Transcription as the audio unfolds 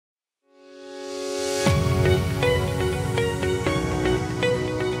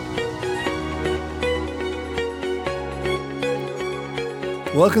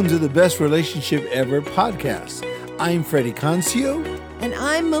Welcome to the Best Relationship Ever podcast. I'm Freddie Concio. And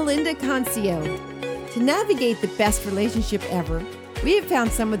I'm Melinda Concio. To navigate the best relationship ever, we have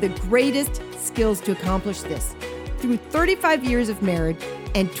found some of the greatest skills to accomplish this. Through 35 years of marriage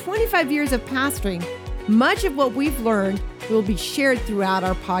and 25 years of pastoring, much of what we've learned will be shared throughout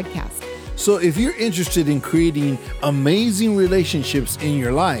our podcast. So if you're interested in creating amazing relationships in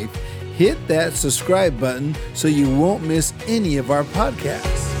your life, hit that subscribe button so you won't miss any of our podcasts.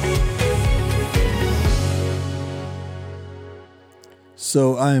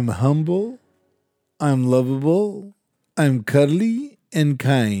 So I'm humble, I'm lovable, I'm cuddly and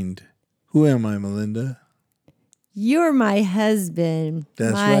kind. Who am I, Melinda? You're my husband,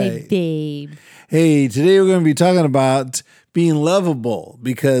 That's my right. babe. Hey, today we're going to be talking about being lovable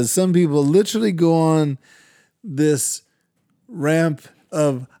because some people literally go on this ramp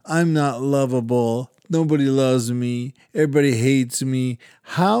of I'm not lovable, nobody loves me, everybody hates me.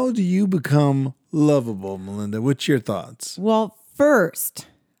 How do you become lovable, Melinda? What's your thoughts? Well, first,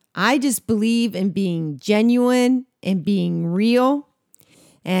 I just believe in being genuine and being real.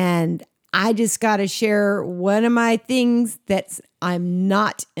 And I just got to share one of my things that I'm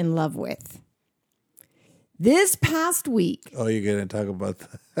not in love with. This past week, Oh, you're going to talk about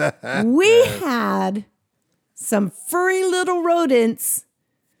that we had some furry little rodents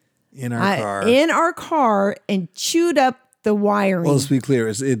in our car. in our car and chewed up the wiring. Well, let's be clear.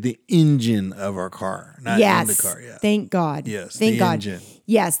 It's the engine of our car, not in the car. Yeah. Thank God. Yes, Thank the God. engine.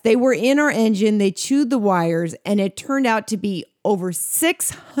 Yes, they were in our engine. They chewed the wires, and it turned out to be over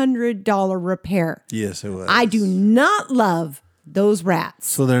 $600 repair. Yes, it was. I do not love those rats.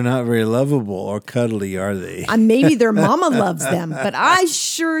 So they're not very lovable or cuddly, are they? Maybe their mama loves them, but I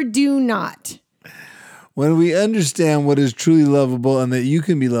sure do not. When we understand what is truly lovable and that you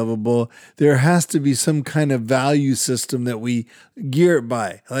can be lovable, there has to be some kind of value system that we gear it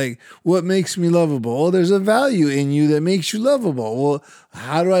by. Like, what makes me lovable? Well, there's a value in you that makes you lovable. Well,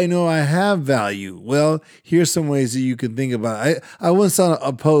 how do I know I have value? Well, here's some ways that you can think about it. I once saw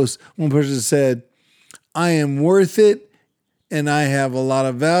a post. One person said, I am worth it and I have a lot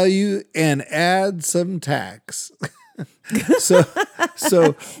of value and add some tax.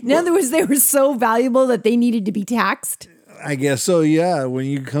 So In other words, they were so valuable that they needed to be taxed. I guess so, yeah. When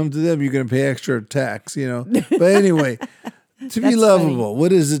you come to them, you're going to pay extra tax, But anyway, to be lovable, funny.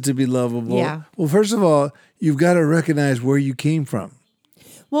 what is it to be lovable? Yeah. Well, first of all, you've got to recognize where you came from.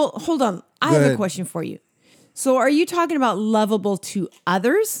 Well, hold on. I Go have ahead. a question for you. So are you talking about lovable to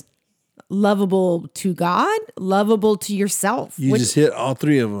others, lovable to God, lovable to yourself? You just hit all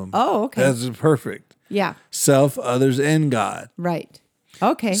three of them. Oh, okay. That's perfect. Yeah, Self, others, and God. right.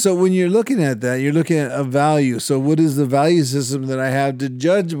 Okay. So when you're looking at that, you're looking at a value. So what is the value system that I have to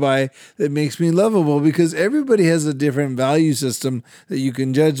judge by that makes me lovable? Because everybody has a different value system that you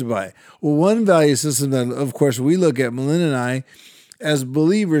can judge by. Well, one value system that, of course, we look at, Melinda and I, as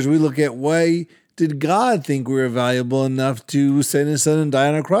believers, we look at why did God think we were valuable enough to send his son and die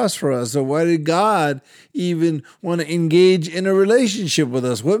on a cross for us? So why did God even want to engage in a relationship with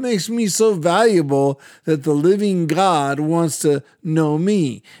us? What makes me so valuable that the living God wants to know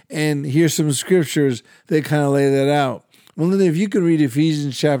me? And here's some scriptures that kind of lay that out. Melinda, if you can read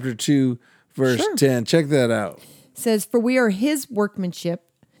Ephesians chapter 2, verse 10, check that out. It says, for we are his workmanship,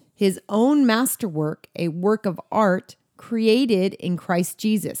 his own masterwork, a work of art created in Christ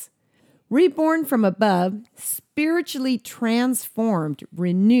Jesus. Reborn from above, spiritually transformed,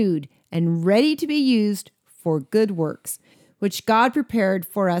 renewed, and ready to be used for good works, which God prepared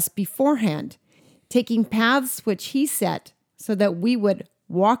for us beforehand, taking paths which he set so that we would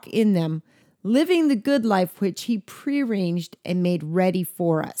walk in them, living the good life which he prearranged and made ready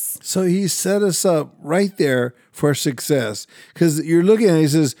for us. So he set us up right there for success. Because you're looking at it, he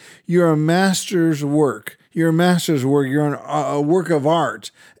says, you're a master's work. You're a master's work. You're a work of art.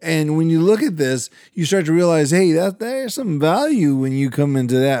 And when you look at this, you start to realize, hey, there's some value when you come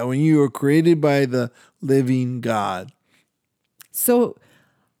into that, when you are created by the living God. So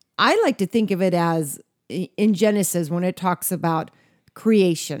I like to think of it as in Genesis when it talks about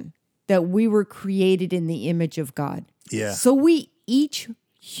creation, that we were created in the image of God. Yeah. So each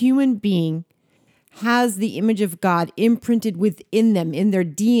human being has the image of God imprinted within them, in their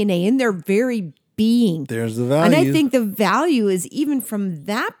DNA, in their very being. There's the value. And I think the value is even from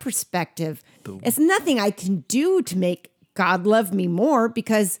that perspective. It's nothing I can do to make God love me more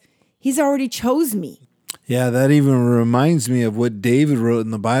because he's already chose me. Yeah, that even reminds me of what David wrote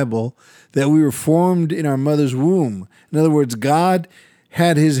in the Bible, that we were formed in our mother's womb. In other words, God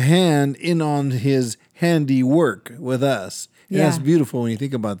had his hand in on his handiwork with us. And Yeah. that's beautiful when you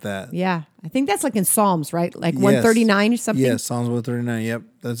think about that. Yeah. I think that's like in Psalms, right? Like 139 or something. Yes, Psalms 139. Yep,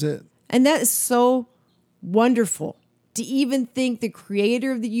 that's it. And that is so wonderful to even think the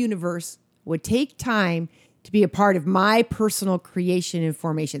creator of the universe would take time to be a part of my personal creation and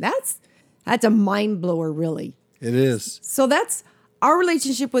formation. That's a mind blower, really. It is. So that's our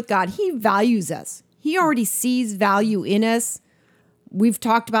relationship with God. He values us. He already sees value in us. We've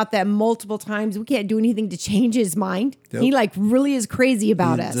talked about that multiple times. We can't do anything to change his mind. Yep. He like really is crazy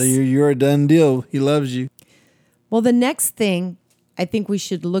about us. So you're a done deal. He loves you. Well, the next thing I think we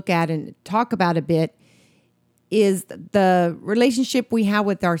should look at and talk about a bit is the relationship we have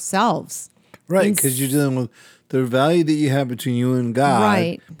with ourselves. Right, because you're dealing with the value that you have between you and God.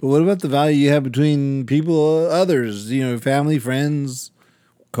 Right. But what about the value you have between people, others, family, friends,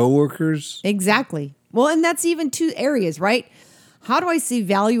 coworkers? Exactly. Well, and that's even two areas, right? How do I see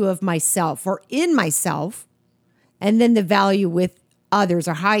value of myself or in myself? And then the value with others,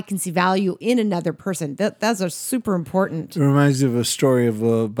 or how I can see value in another person. Those are super important. It reminds me of a story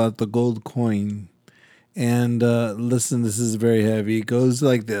about the gold coin. And listen, this is very heavy. It goes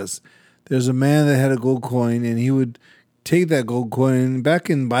like this. There's a man that had a gold coin, and he would take that gold coin. Back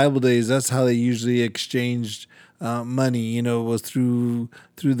in Bible days, that's how they usually exchanged money. Was through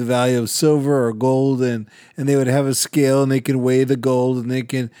the value of silver or gold, and they would have a scale, and they can weigh the gold, and they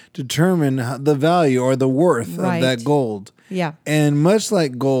can determine the value or the worth Right. of that gold. Yeah. And much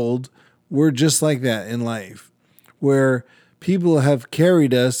like gold, we're just like that in life, where people have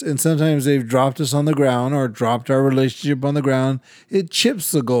carried us, and sometimes they've dropped us on the ground or dropped our relationship on the ground. It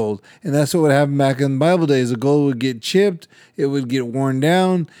chips the gold. And that's what would happen back in Bible days. The gold would get chipped, it would get worn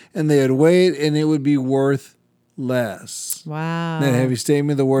down, and they would weigh it, and it would be worth less. Wow. That heavy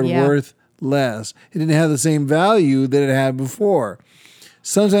statement, the word Yeah. worth less. It didn't have the same value that it had before.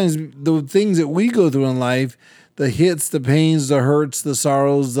 Sometimes the things that we go through in life, the hits, the pains, the hurts, the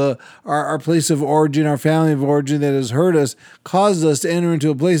sorrows, our place of origin, our family of origin that has hurt us, caused us to enter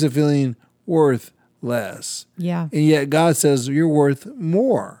into a place of feeling worth less. Yeah. And yet God says you're worth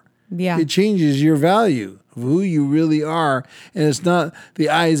more. Yeah. It changes your value of who you really are. And it's not the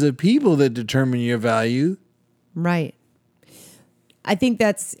eyes of people that determine your value. Right. I think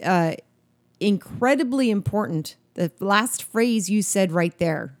that's incredibly important. The last phrase you said right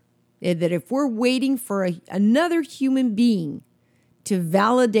there, that if we're waiting for another human being to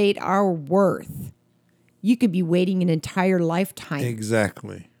validate our worth, you could be waiting an entire lifetime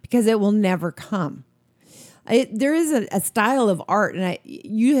Exactly. because it will never come. There is a style of art, and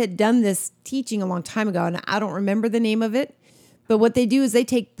you had done this teaching a long time ago, and I don't remember the name of it, but what they do is they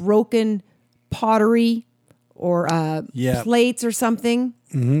take broken pottery or Yeah. plates or something,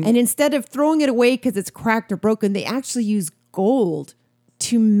 and instead of throwing it away because it's cracked or broken, they actually use gold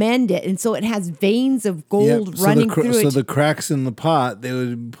to mend it, and so it has veins of gold Yep. running through So it. the cracks in the pot, they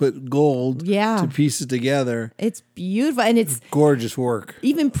would put gold Yeah. to piece it together. It's beautiful, and it's Gorgeous work.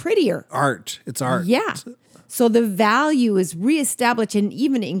 even prettier. Art. It's art. Yeah. So the value is reestablished and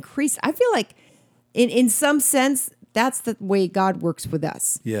even increased. I feel like in some sense, that's the way God works with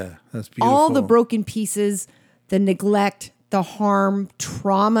us. Yeah. That's beautiful. All the broken pieces, the neglect, the harm,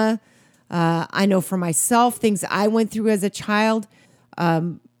 trauma. I know for myself, things I went through as a child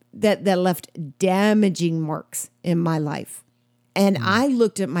that left damaging marks in my life. And I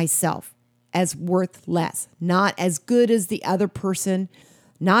looked at myself as worth less, not as good as the other person,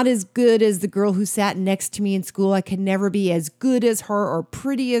 not as good as the girl who sat next to me in school. I could never be as good as her or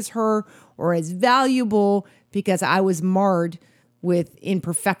pretty as her or as valuable because I was marred with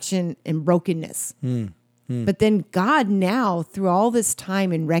imperfection and brokenness. But then God now, through all this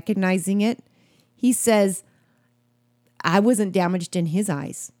time and recognizing it, he says, I wasn't damaged in his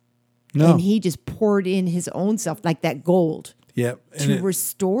eyes. No. And he just poured in his own self like that gold Yep. And to it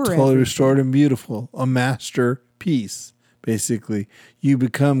restore totally everything. restored and beautiful. A masterpiece, basically. You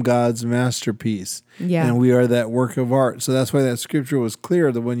become God's masterpiece. Yeah. And we are that work of art. So that's why that scripture was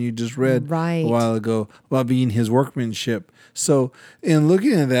clear, the one you just read Right. a while ago, about being his workmanship. So in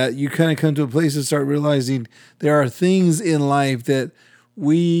looking at that, you kind of come to a place to start realizing there are things in life that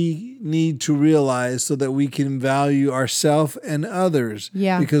we need to realize so that we can value ourselves and others.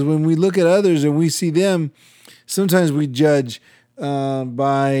 Yeah. Because when we look at others and we see them, sometimes we judge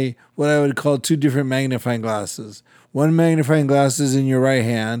by what I would call two different magnifying glasses. One magnifying glass is in your right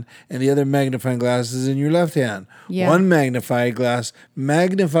hand, and the other magnifying glass is in your left hand. Yeah. One magnifying glass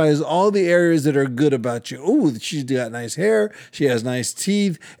magnifies all the areas that are good about you. Oh, she's got nice hair. She has nice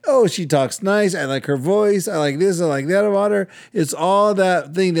teeth. Oh, she talks nice. I like her voice. I like this. I like that about her. It's all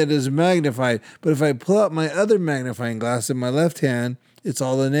that thing that is magnified. But if I pull out my other magnifying glass in my left hand, It's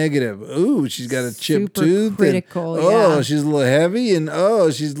all the negative. Ooh, she's got a chipped Super tooth. critical, And, oh, yeah. she's a little heavy. And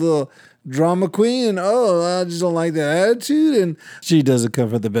she's a little drama queen. And I just don't like that attitude. And she doesn't come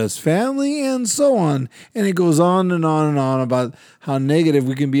from the best family and so on. And it goes on and on and on about how negative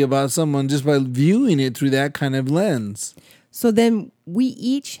we can be about someone just by viewing it through that kind of lens. So then we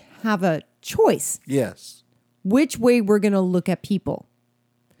each have a choice Yes. which way we're going to look at people.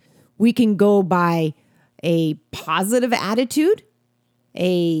 We can go by a positive attitude,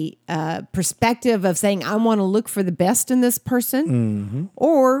 a perspective of saying, I want to look for the best in this person,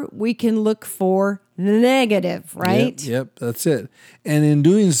 or we can look for the negative, right? Yep, that's it. And in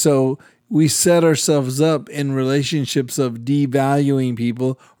doing so, we set ourselves up in relationships of devaluing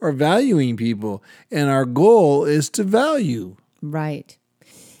people or valuing people. And our goal is to value. Right.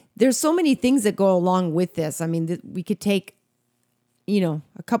 There's so many things that go along with this. I mean, we could take,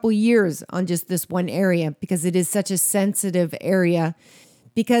 a couple years on just this one area because it is such a sensitive area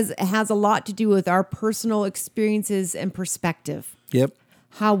because it has a lot to do with our personal experiences and perspective. Yep.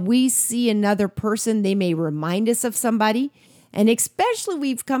 How we see another person, they may remind us of somebody. And especially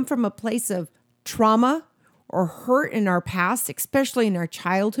we've come from a place of trauma or hurt in our past, especially in our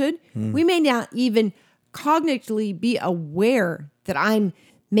childhood. We may not even cognitively be aware that I'm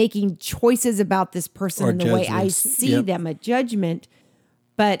making choices about this person Or in the way I judgments. see Yep. them, a judgment,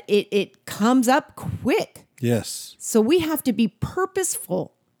 but it comes up quick. Yes. So we have to be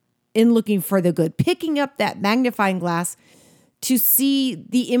purposeful in looking for the good, picking up that magnifying glass to see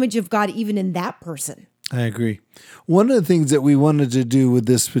the image of God even in that person. I agree. One of the things that we wanted to do with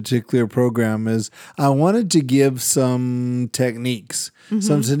this particular program is I wanted to give some techniques,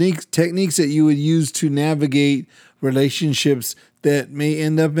 some techniques that you would use to navigate relationships that may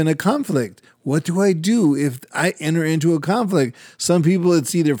end up in a conflict. What do I do if I enter into a conflict? Some people,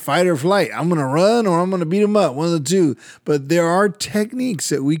 it's either fight or flight. I'm going to run or I'm going to beat them up, one of the two. But there are techniques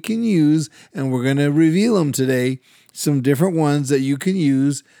that we can use, and we're going to reveal them today, some different ones that you can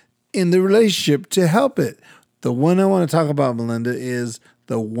use in the relationship to help it. The one I want to talk about, Melinda, is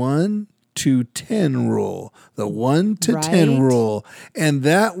the 1 to 10 rule. The 1 to 10 Right. rule. And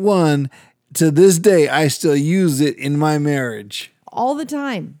that one, to this day, I still use it in my marriage. All the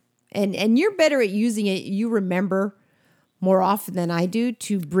time. And you're better at using it. You remember more often than I do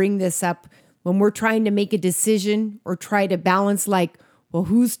to bring this up when we're trying to make a decision or try to balance like, well,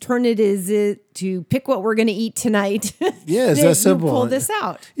 whose turn it is to pick what we're going to eat tonight? Yeah, it's Then that simple. You pull this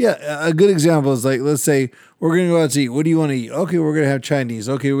out. Yeah, a good example is like, let's say we're going to go out to eat. What do you want to eat? Okay, we're going to have Chinese.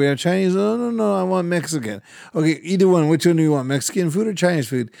 Okay, we have Chinese. No, I want Mexican. Okay, either one. Which one do you want? Mexican food or Chinese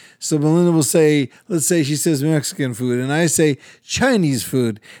food? So Melinda will say, let's say she says Mexican food, and I say Chinese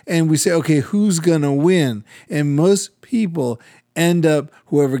food. And we say, okay, who's going to win? And most people end up,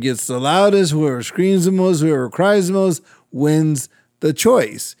 whoever gets the loudest, whoever screams the most, whoever cries the most, wins the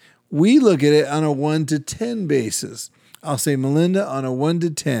choice. We look at it on a 1 to 10 basis. I'll say, Melinda, on a 1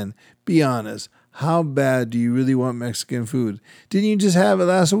 to 10, be honest. How bad do you really want Mexican food? Didn't you just have it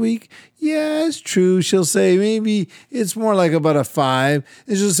last week? Yeah, it's true. She'll say, maybe it's more like about a 5.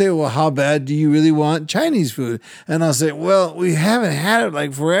 And she'll say, well, how bad do you really want Chinese food? And I'll say, well, we haven't had it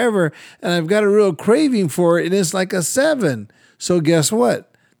like forever, and I've got a real craving for it, and it's like a 7. So guess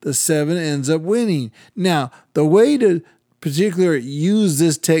what? The 7 ends up winning. Now, the way to particularly use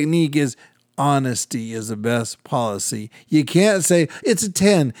this technique is honesty is the best policy. You can't say, it's a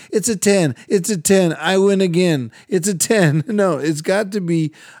 10, it's a 10, it's a 10, I win again, it's a 10. No, it's got to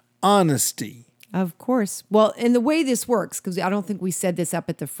be honesty. Of course. Well, and the way this works, because I don't think we said this up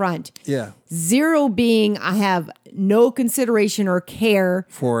at the front. Yeah. 0 being I have no consideration or care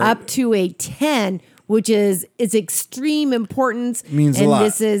For it. up to a 10, which is extreme importance. Means a and lot.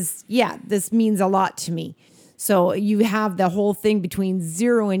 This means a lot to me. So you have the whole thing between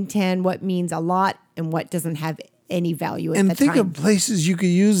 0 and 10, what means a lot and what doesn't have any value at And the think time. of places you could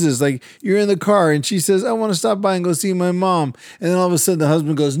use this. Like you're in the car and she says, I want to stop by and go see my mom. And then all of a sudden the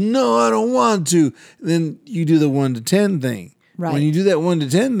husband goes, no, I don't want to. Then you do the 1 to 10 thing. Right. When you do that 1 to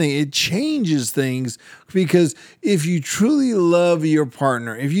 10 thing, it changes things because if you truly love your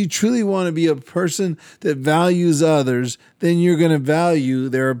partner, if you truly want to be a person that values others, then you're going to value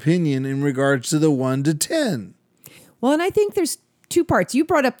their opinion in regards to the 1 to 10. Well, and I think there's 2 parts. You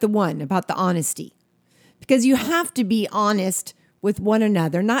brought up the one about the honesty, because you have to be honest with one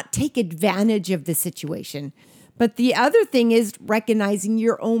another, not take advantage of the situation. But the other thing is recognizing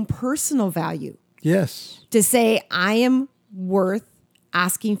your own personal value. Yes. To say, I am worth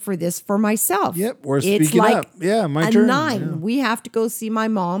asking for this for myself. Yep. Or It's speaking like up. Yeah, my a turn. 9. Yeah. We have to go see my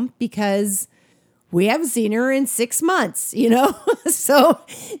mom because we haven't seen her in 6 months, So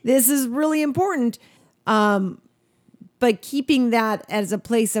this is really important. but keeping that as a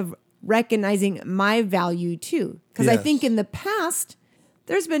place of recognizing my value too. Because I Yes. think in the past,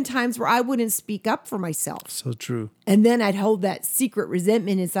 there's been times where I wouldn't speak up for myself. So true. And then I'd hold that secret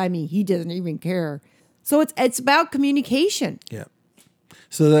resentment inside me. He doesn't even care. So it's about communication. Yeah.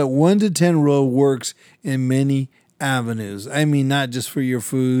 So that 1 to 10 rule works in many avenues. I mean, not just for your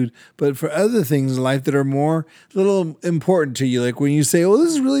food, but for other things in life that are more little important to you. Like when you say, "Oh,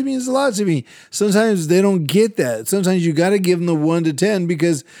 this really means a lot to me." Sometimes they don't get that. Sometimes you got to give them the 1 to 10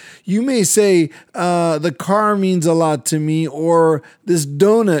 because you may say, "The car means a lot to me," or "This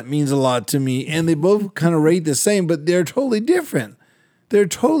donut means a lot to me," and they both kind of rate the same, but they're totally different. They're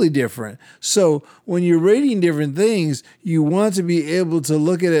totally different. So when you're rating different things, you want to be able to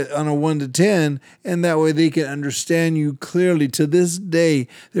look at it on a 1 to 10, and that way they can understand you clearly. To this day,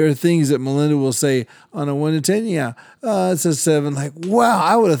 there are things that Melinda will say on a 1 to 10. Yeah, it's a 7. Like, wow,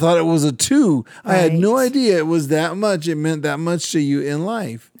 I would have thought it was a 2. I had no Right. idea it was that much. It meant that much to you in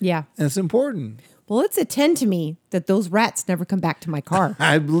life. Yeah. And it's important. Well, it's a 10 to me that those rats never come back to my car.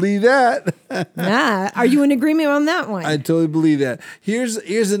 I believe that. Are you in agreement on that one? I totally believe that. Here's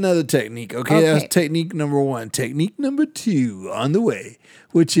another technique. Okay, that was Okay. technique number 1. Technique number 2 on the way,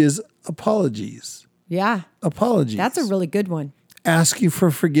 which is apologies. yeah. Apologies. That's a really good one. Asking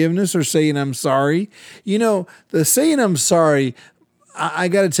for forgiveness or saying I'm sorry. You know, the saying I'm sorry. I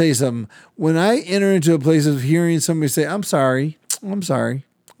got to tell you something. When I enter into a place of hearing somebody say I'm sorry, I'm sorry,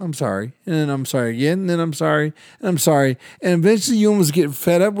 I'm sorry, and then I'm sorry again, and then I'm sorry, and I'm sorry, and eventually you almost get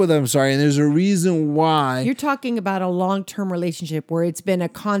fed up with I'm sorry, and there's a reason why. You're talking about a long-term relationship where it's been a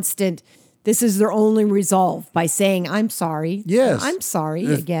constant, this is their only resolve by saying, I'm sorry. Yes. I'm sorry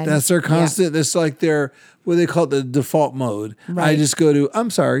That's- again. That's their Yeah. constant. That's like their, what they call it, the default mode. I Right. just go to, I'm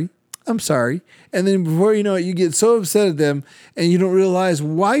sorry. And then before you know it, you get so upset at them and you don't realize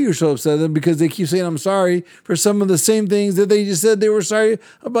why you're so upset at them because they keep saying, I'm sorry for some of the same things that they just said they were sorry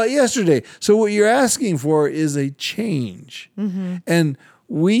about yesterday. So what you're asking for is a change. And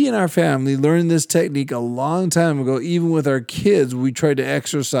we in our family learned this technique a long time ago. Even with our kids, we tried to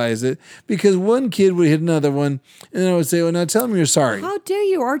exercise it because one kid would hit another one, and I would say, "Well, now tell them you're sorry." How dare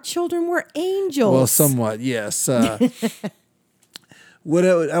you? Our children were angels. Well, somewhat, yes. What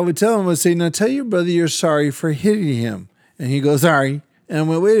I would tell him, I would say, "Now tell your brother you're sorry for hitting him," and he goes, "Sorry." And I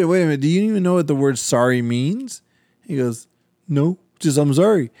went, wait a minute. Do you even know what the word sorry means? He goes, "No, just I'm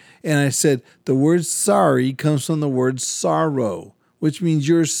sorry." And I said, the word sorry comes from the word sorrow, which means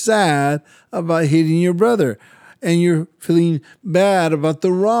you're sad about hitting your brother. And you're feeling bad about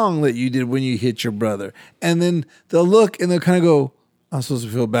the wrong that you did when you hit your brother. And then they'll look and they'll kind of go, I'm supposed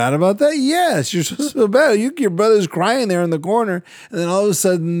to feel bad about that? Yes, you're supposed to feel bad. Your brother's crying there in the corner. And then all of a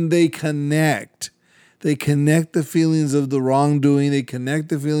sudden they connect. They connect the feelings of the wrongdoing. They connect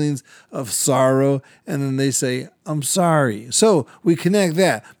the feelings of sorrow. And then they say, I'm sorry. So we connect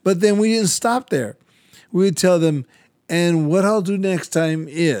that. But then we didn't stop there. We would tell them, and what I'll do next time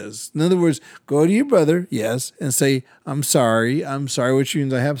is, in other words, go to your brother, yes, and say, I'm sorry, which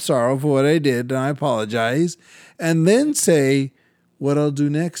means I have sorrow for what I did, and I apologize. And then say, what I'll do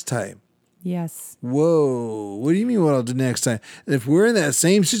next time. Yes. Whoa, what do you mean what I'll do next time? If we're in that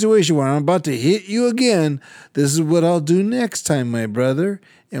same situation where I'm about to hit you again, this is what I'll do next time, my brother.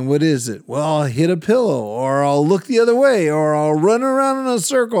 And what is it? Well, I'll hit a pillow, or I'll look the other way, or I'll run around in a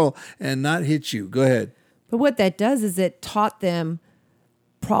circle and not hit you. Go ahead. But what that does is it taught them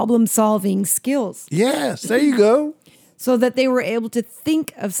problem-solving skills Yes, there you go. so that they were able to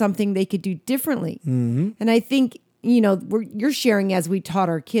think of something they could do differently. Mm-hmm. And I think, you're sharing as we taught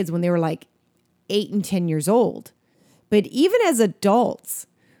our kids when they were like 8 and 10 years old. But even as adults,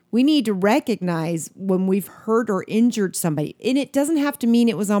 we need to recognize when we've hurt or injured somebody. And it doesn't have to mean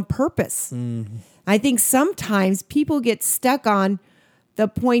it was on purpose. Mm-hmm. I think sometimes people get stuck on the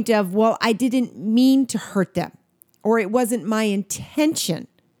point of, well, I didn't mean to hurt them, or it wasn't my intention.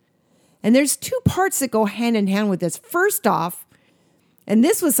 And there's 2 parts that go hand in hand with this. First off, and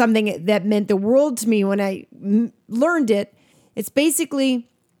this was something that meant the world to me when I learned it, it's basically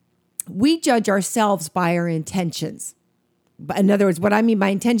we judge ourselves by our intentions. In other words, what I mean by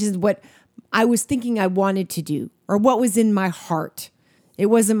intentions is what I was thinking I wanted to do or what was in my heart. It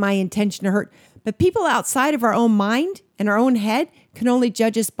wasn't my intention to hurt. But people outside of our own mind and our own head can only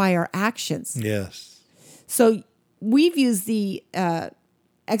judge us by our actions. Yes. So we've used the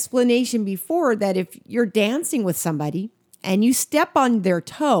explanation before that if you're dancing with somebody and you step on their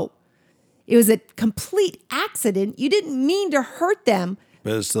toe, it was a complete accident. You didn't mean to hurt them,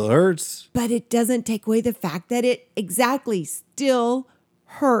 But it still hurts. but it doesn't take away the fact that it exactly still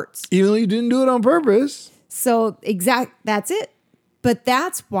hurts. Even though you didn't do it on purpose. So that's it. But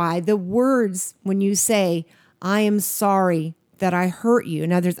that's why the words, when you say, I am sorry that I hurt you.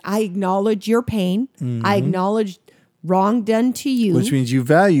 In other words, I acknowledge your pain. I acknowledge wrong done to you. Which means you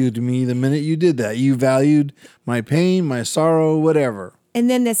valued me the minute you did that. You valued my pain, my sorrow, whatever. And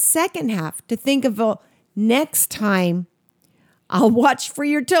then the second half, to think of, well, next time I'll watch for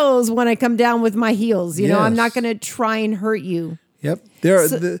your toes when I come down with my heels. You know, I'm not going to try and hurt you. Yep.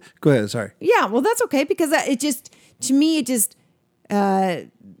 Go ahead. Sorry. Yeah, well, that's okay, because it just, to me, it just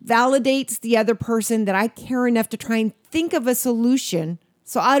validates the other person that I care enough to try and think of a solution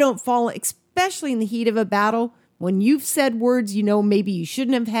so I don't fall, especially in the heat of a battle, when you've said words you know maybe you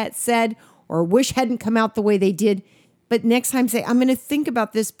shouldn't have had said or wish hadn't come out the way they did. But next time say, I'm going to think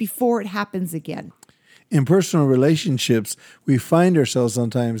about this before it happens again. In personal relationships, we find ourselves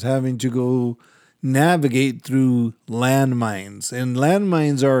sometimes having to go navigate through landmines. And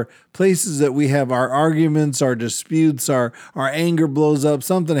landmines are places that we have our arguments, our disputes, our anger blows up,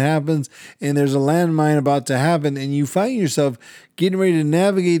 something happens, and there's a landmine about to happen, and you find yourself getting ready to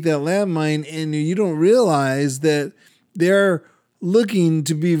navigate that landmine, and you don't realize that they're looking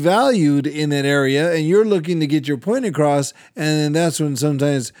to be valued in that area, and you're looking to get your point across, and then that's when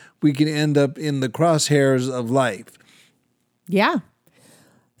sometimes we can end up in the crosshairs of life. Yeah.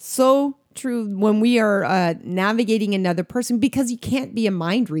 So true when we are navigating another person, because you can't be a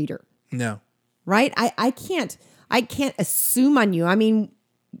mind reader. No. Right? I can't assume on you. I mean,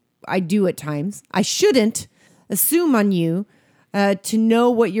 I do at times. I shouldn't assume on you to know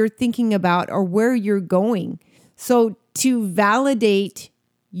what you're thinking about or where you're going. So to validate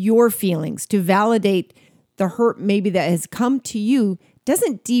your feelings, to validate the hurt maybe that has come to you,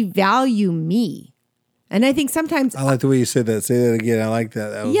 doesn't devalue me. And I think sometimes... I like the way you said that. Say that again. I like that.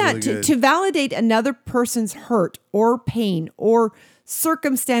 That was really good. To validate another person's hurt or pain or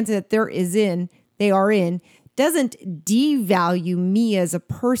circumstance that they are in, doesn't devalue me as a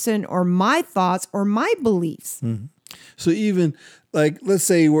person or my thoughts or my beliefs. Mm-hmm. So even like, let's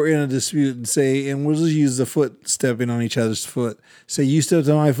say we're in a dispute and we'll just use the foot stepping on each other's foot. Say you stepped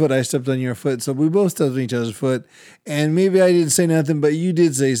on my foot, I stepped on your foot. So we both stepped on each other's foot. And maybe I didn't say nothing, but you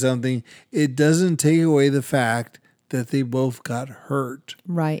did say something. It doesn't take away the fact that they both got hurt.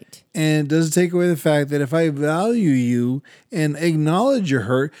 Right. And it doesn't take away the fact that if I value you and acknowledge your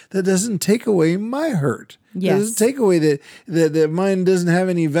hurt, that doesn't take away my hurt. Yes. It doesn't take away that mine doesn't have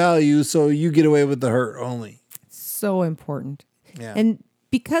any value, so you get away with the hurt only. So important. Yeah. And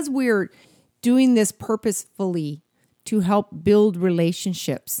because we're doing this purposefully to help build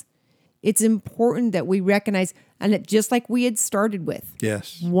relationships, it's important that we recognize, and just like we had started with.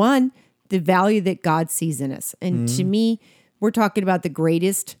 Yes. One, the value that God sees in us. And to me, we're talking about the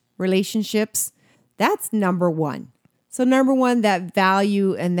greatest relationships. That's number one. So number one, that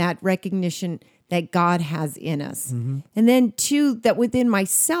value and that recognition that God has in us. Mm-hmm. And then two, that within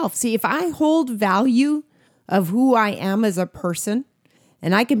myself. See, if I hold value of who I am as a person,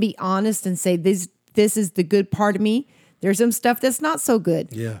 and I can be honest and say, this is the good part of me. There's some stuff that's not so good,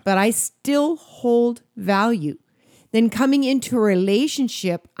 but I still hold value. Then coming into a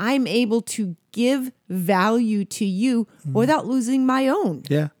relationship, I'm able to give value to you without losing my own.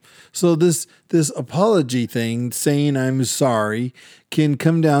 Yeah. So this apology thing, saying I'm sorry, can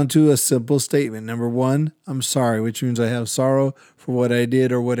come down to a simple statement. Number one, I'm sorry, which means I have sorrow for what I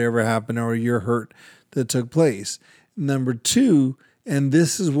did or whatever happened or your hurt that took place. Number two, and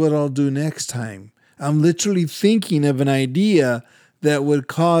this is what I'll do next time. I'm literally thinking of an idea that would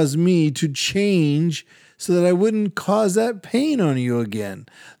cause me to change so that I wouldn't cause that pain on you again.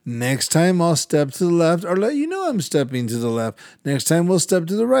 Next time I'll step to the left or let you know I'm stepping to the left. Next time we'll step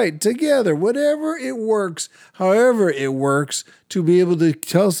to the right together. Whatever it works, however it works, to be able to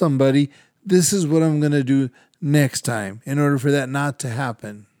tell somebody, this is what I'm going to do next time in order for that not to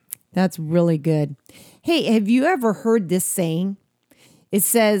happen. That's really good. Hey, have you ever heard this saying? It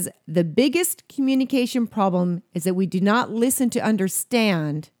says, the biggest communication problem is that we do not listen to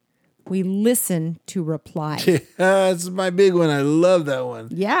understand. We listen to reply. Yeah, that's my big one. I love that one.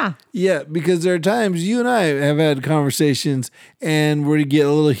 Yeah. Yeah, because there are times you and I have had conversations and we get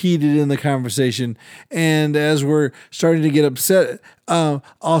a little heated in the conversation. And as we're starting to get upset,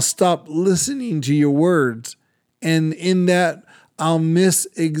 I'll stop listening to your words. And in that, I'll miss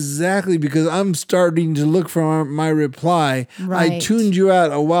exactly because I'm starting to look for my reply. Right. I tuned you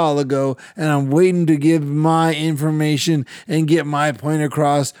out a while ago and I'm waiting to give my information and get my point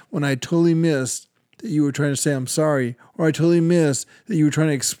across when I totally missed that you were trying to say I'm sorry, or I totally missed that you were trying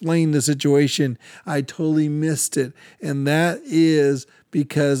to explain the situation. I totally missed it. And that is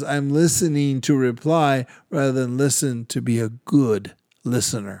because I'm listening to reply rather than listen to be a good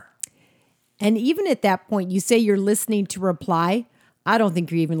listener. And even at that point, you say you're listening to reply. I don't think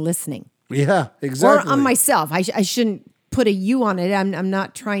you're even listening. Yeah, exactly. Or on myself. I shouldn't put a you on it. I'm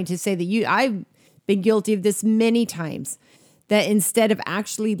not trying to say that you. I've been guilty of this many times. That instead of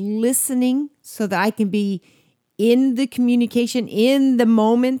actually listening, so that I can be in the communication, in the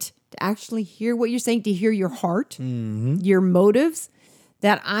moment, to actually hear what you're saying, to hear your heart, your motives,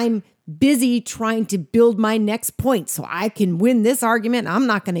 that I'm busy trying to build my next point so I can win this argument. I'm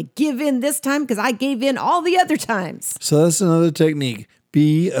not going to give in this time because I gave in all the other times. So that's another technique.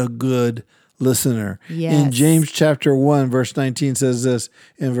 Be a good listener. Yes. In James chapter 1, verse 19 says this.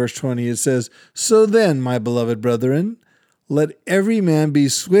 In verse 20, it says, "So then, my beloved brethren, let every man be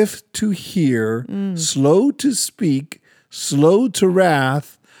swift to hear, slow to speak, slow to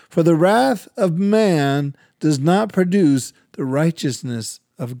wrath, for the wrath of man does not produce the righteousness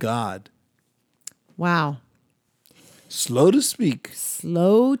of God." Wow. Slow to speak,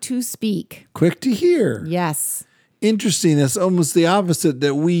 Slow to speak. quick to hear. Yes. Interesting. That's almost the opposite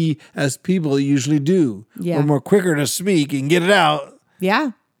that we as people usually do. Yeah. We're more quicker to speak and get it out.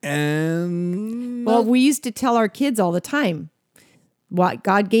 Yeah. And Well, we used to tell our kids all the time, what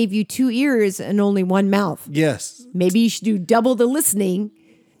God gave you 2 ears and only 1 mouth. yes. Maybe you should do double the listening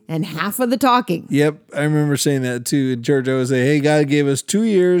and half of the talking. Yep. I remember saying that too in church. I would say, hey, God gave us 2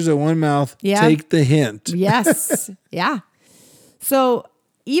 ears and 1 mouth. Yeah. Take the hint. Yes. Yeah. So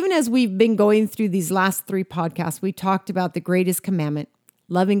even as we've been going through these last 3 podcasts, we talked about the greatest commandment,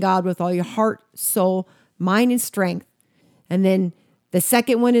 loving God with all your heart, soul, mind, and strength. And then the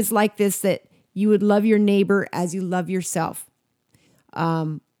second one is like this, that you would love your neighbor as you love yourself.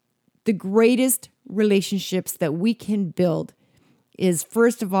 The greatest relationships that we can build is,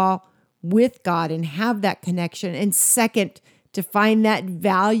 first of all, with God and have that connection. And second, to find that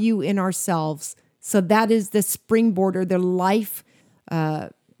value in ourselves. So that is the springboard or the life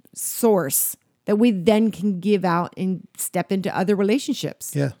source that we then can give out and step into other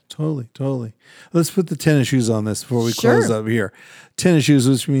relationships. Yeah, totally, totally. Let's put the tennis shoes on this before we Sure. close up here. Tennis shoes,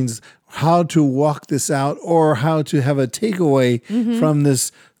 which means how to walk this out or how to have a takeaway from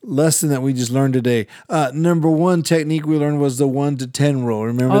this lesson that we just learned today. Number 1 technique we learned was the 1 to 10 rule.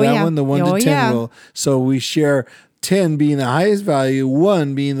 Remember that yeah. one? The 1 Oh, to 10 yeah. rule. So we share 10 being the highest value,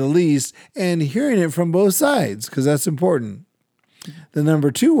 1 being the least, and hearing it from both sides because that's important. The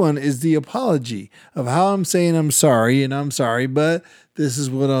number 2 one is the apology of how I'm saying I'm sorry and I'm sorry, but this is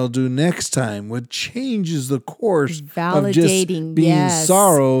what I'll do next time, what changes the course of just Validating, being yes.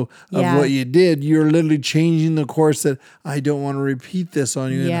 sorrow of Yeah. what you did. You're literally changing the course that I don't want to repeat this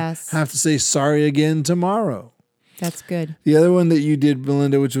on you Yes. and have to say sorry again tomorrow. That's good. The other one that you did,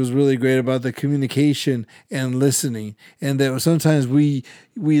 Melinda, which was really great about the communication and listening, and that sometimes we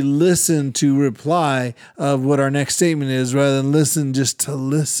listen to reply of what our next statement is rather than listen just to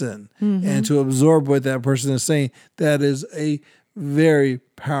listen and to absorb what that person is saying. That is a very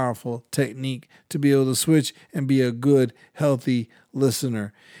powerful technique to be able to switch and be a good, healthy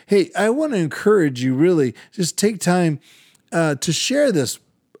listener. Hey, I want to encourage you really just take time to share this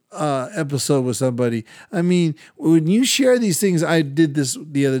episode with somebody. I mean, when you share these things, I did this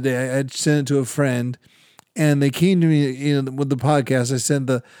the other day. I had sent it to a friend, and they came to me, with the podcast. I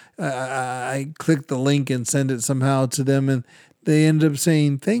sent I clicked the link and sent it somehow to them, and they ended up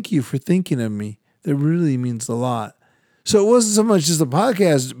saying, "Thank you for thinking of me. That really means a lot." So it wasn't so much just the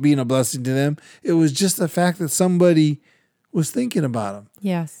podcast being a blessing to them; it was just the fact that somebody was thinking about them.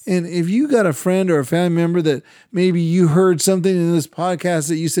 Yes. And if you got a friend or a family member that maybe you heard something in this podcast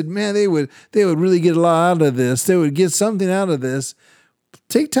that you said, man, they would really get a lot out of this. They would get something out of this.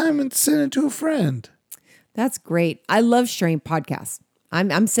 Take time and send it to a friend. That's great. I love sharing podcasts.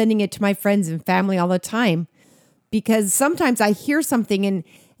 I'm sending it to my friends and family all the time because sometimes I hear something and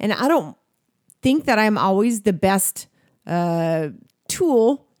I don't think that I'm always the best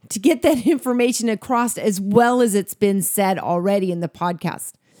tool to get that information across as well as it's been said already in the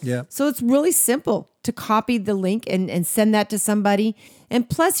podcast. Yeah. So it's really simple to copy the link and send that to somebody. And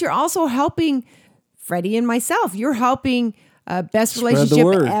plus, you're also helping Freddie and myself. You're helping Best Spread the Relationship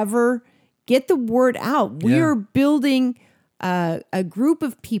word. Ever get the word out. We Yeah. are building a group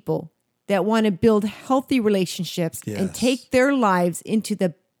of people that want to build healthy relationships and Yes. take their lives into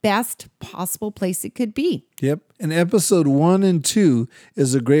the best possible place it could be. Yep. And episode 1 and 2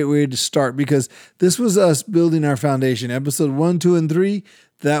 is a great way to start because this was us building our foundation. Episode 1, 2, and 3,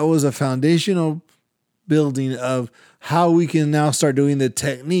 that was a foundational building of how we can now start doing the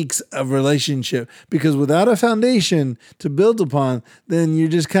techniques of relationship. Because without a foundation to build upon, then you're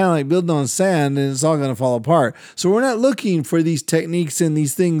just kind of like building on sand and it's all going to fall apart. So we're not looking for these techniques and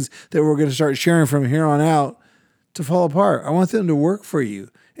these things that we're going to start sharing from here on out to fall apart. I want them to work for you.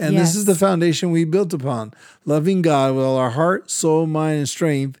 And this is the Yes. foundation we built upon. Loving God with all our heart, soul, mind, and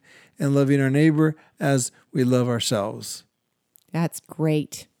strength, and loving our neighbor as we love ourselves. That's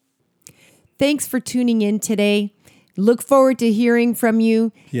great. Thanks for tuning in today. Look forward to hearing from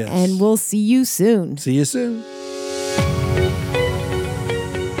you. Yes. And we'll see you soon. See you soon.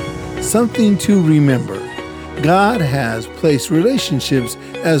 Something to remember. God has placed relationships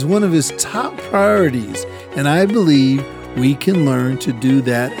as one of his top priorities, and I believe we can learn to do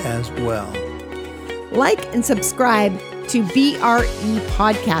that as well. Like and subscribe to BRE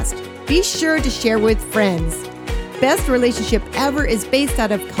Podcast. Be sure to share with friends. Best Relationship Ever is based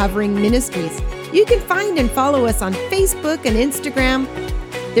out of Covering Ministries. You can find and follow us on Facebook and Instagram.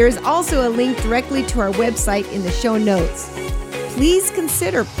 There is also a link directly to our website in the show notes. Please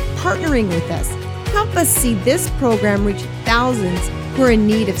consider partnering with us. Help us see this program reach thousands who are in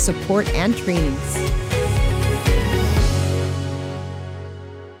need of support and trainings.